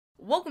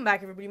Welcome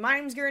back, everybody. My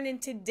name is Graren, and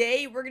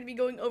today we're going to be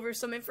going over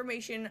some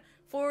information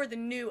for the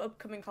new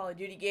upcoming Call of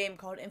Duty game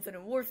called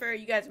Infinite Warfare.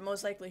 You guys have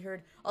most likely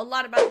heard a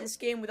lot about this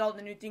game with all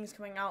the new things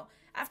coming out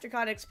after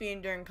COD XP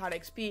and during COD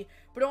XP.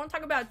 But I want to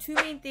talk about two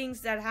main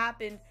things that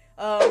happened,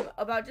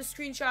 about just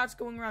screenshots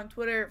going around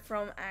Twitter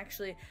from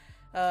actually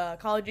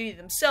Call of Duty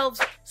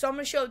themselves. So I'm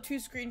going to show two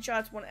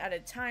screenshots one at a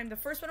time. The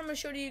first one I'm going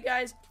to show to you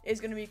guys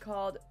is going to be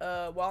called,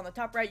 well, on the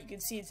top right you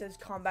can see it says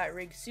Combat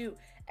Rig Suit,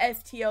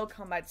 FTL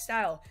Combat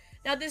Style.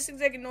 Now this is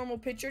like a normal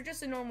picture,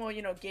 just a normal,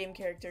 game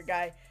character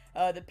guy.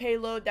 The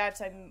payload, that's,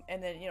 and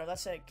then,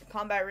 that's like a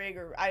combat rig,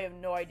 or I have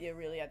no idea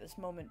really at this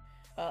moment,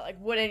 like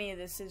what any of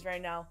this is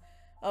right now.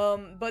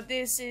 But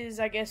this is,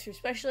 I guess, your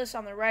specialist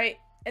on the right.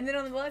 And then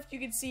on the left, you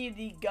can see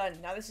the gun.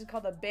 Now this is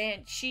called a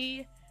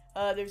Banshee.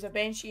 There's a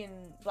Banshee in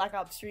Black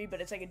Ops 3,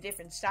 but it's like a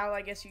different style,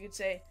 I guess you could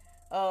say.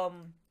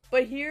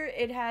 But here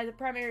it has a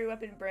primary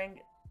weapon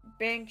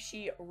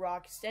Banshee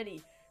Rock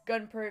Steady.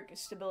 Gun perk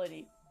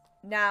stability.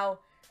 Now,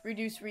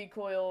 reduce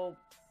recoil,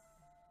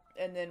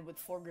 and then with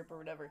foregrip or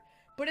whatever.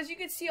 But as you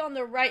can see on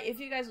the right, if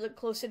you guys look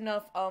close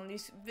enough,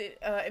 these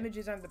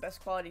images aren't the best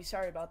quality.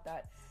 Sorry about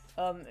that.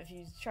 If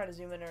you try to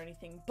zoom in or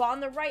anything. But on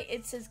the right,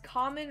 it says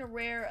common,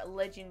 rare,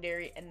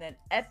 legendary, and then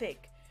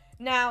epic.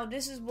 Now,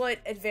 this is what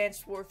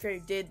Advanced Warfare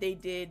did. They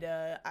did,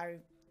 I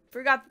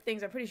forgot the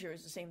things. I'm pretty sure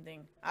it's the same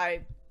thing. Yeah,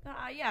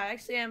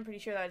 actually, I'm pretty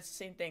sure that it's the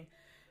same thing.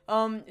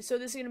 So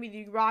this is going to be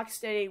the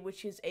Rocksteady,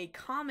 which is a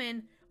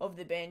common of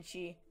the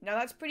Banshee. Now,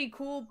 that's pretty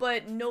cool,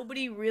 but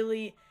nobody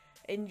really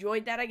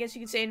enjoyed that, I guess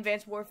you could say. In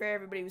Advanced Warfare,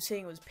 everybody was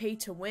saying it was pay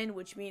to win,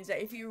 which means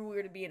that if you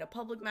were to be in a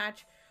public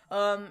match,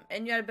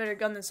 and you had a better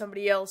gun than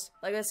somebody else,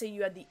 like let's say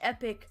you had the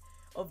epic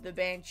of the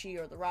Banshee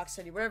or the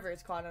Rocksteady, whatever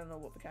it's called, I don't know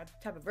what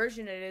type of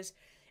version it is.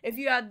 If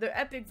you had the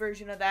epic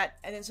version of that,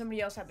 and then somebody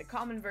else had the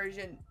common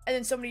version, and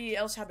then somebody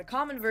else had the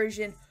common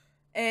version,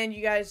 and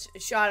you guys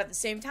shot at the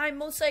same time,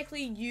 most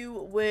likely you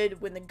would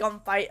win the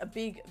gunfight. A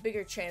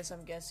bigger chance,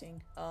 I'm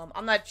guessing.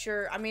 I'm not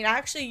sure. I mean,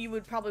 actually, you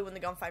would probably win the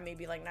gunfight,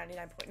 maybe like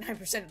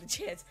 99.9% of the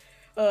chance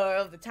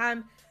of the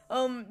time.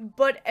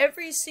 But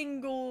every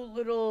single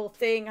little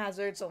thing has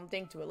its own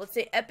thing to it. Let's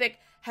say Epic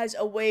has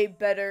a way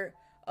better,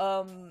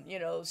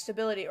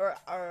 stability or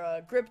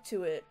grip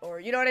to it,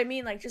 or you know what I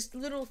mean? Like just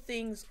little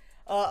things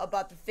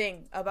about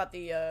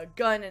the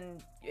gun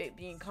and it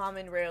being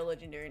common, rare,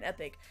 legendary, and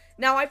epic.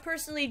 Now, I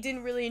personally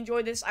didn't really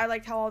enjoy this. I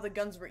liked how all the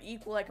guns were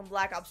equal, like in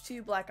Black Ops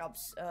 2, Black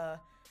Ops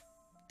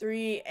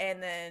 3,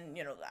 and then,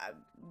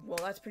 well,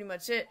 that's pretty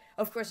much it.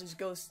 Of course, there's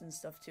ghosts and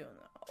stuff, too, in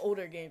the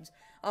older games.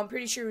 I'm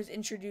pretty sure it was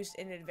introduced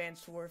in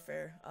Advanced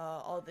Warfare,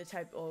 all the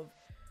type of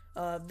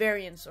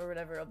variants or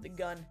whatever of the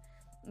gun.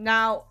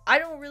 Now, I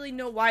don't really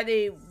know why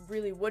they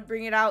really would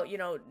bring it out,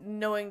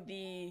 knowing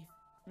the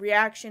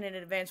reaction in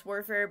Advanced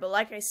Warfare, but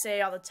like I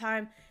say all the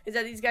time, is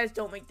that these guys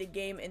don't make the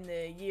game in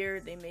the year,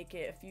 they make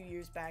it a few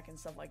years back and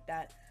stuff like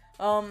that.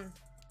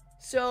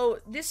 So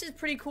this is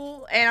pretty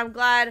cool, and I'm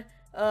glad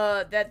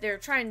that they're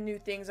trying new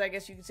things, I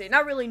guess you could say.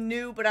 Not really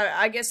new, but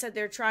I guess that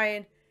they're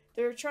trying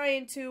to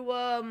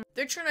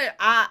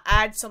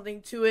add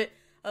something to it.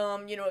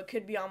 It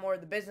could be on more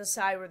of the business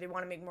side where they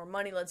want to make more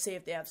money. Let's say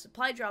if they have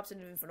supply drops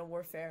in Infinite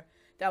Warfare,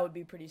 that would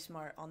be pretty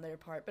smart on their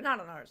part, but not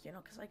on ours,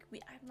 because like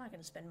I'm not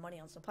gonna spend money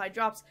on supply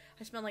drops.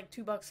 I spent like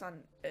 $2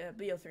 on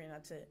BO3 and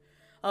that's it.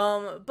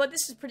 But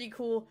this is pretty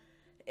cool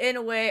in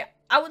a way.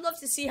 I would love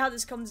to see how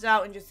this comes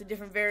out in just the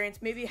different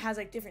variants. Maybe it has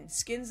like different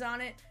skins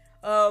on it,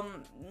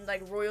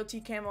 like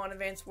royalty camo on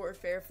Advanced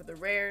Warfare for the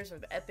rares or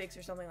the epics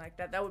or something like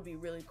that. That would be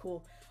really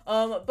cool.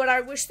 But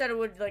I wish that it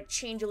would like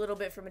change a little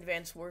bit from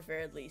Advanced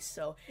Warfare at least.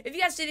 So if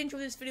you guys did enjoy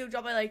this video,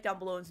 drop a like down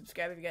below and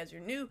subscribe if you guys are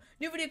new.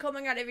 New video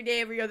coming out every day,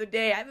 every other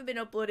day. I haven't been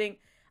uploading.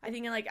 I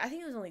think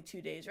it was only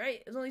 2 days, right?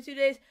 It was only 2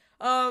 days.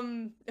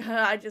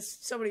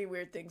 So many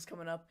weird things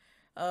coming up.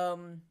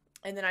 And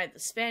then I had the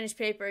Spanish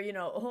paper.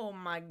 Oh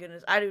my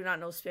goodness, I do not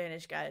know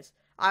Spanish, guys.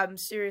 I'm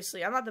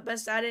not the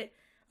best at it.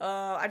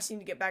 I just need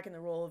to get back in the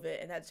role of it,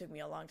 and that took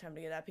me a long time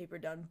to get that paper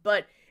done.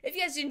 But if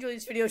you guys did enjoy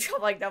this video, drop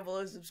a like down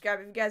below, subscribe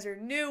if you guys are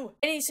new.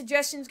 Any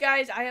suggestions,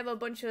 guys? I have a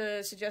bunch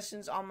of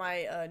suggestions on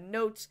my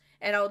notes,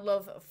 and I would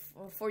love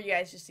for you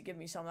guys just to give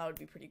me some. That would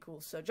be pretty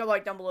cool. So drop a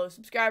like down below,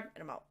 subscribe,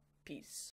 and I'm out. Peace.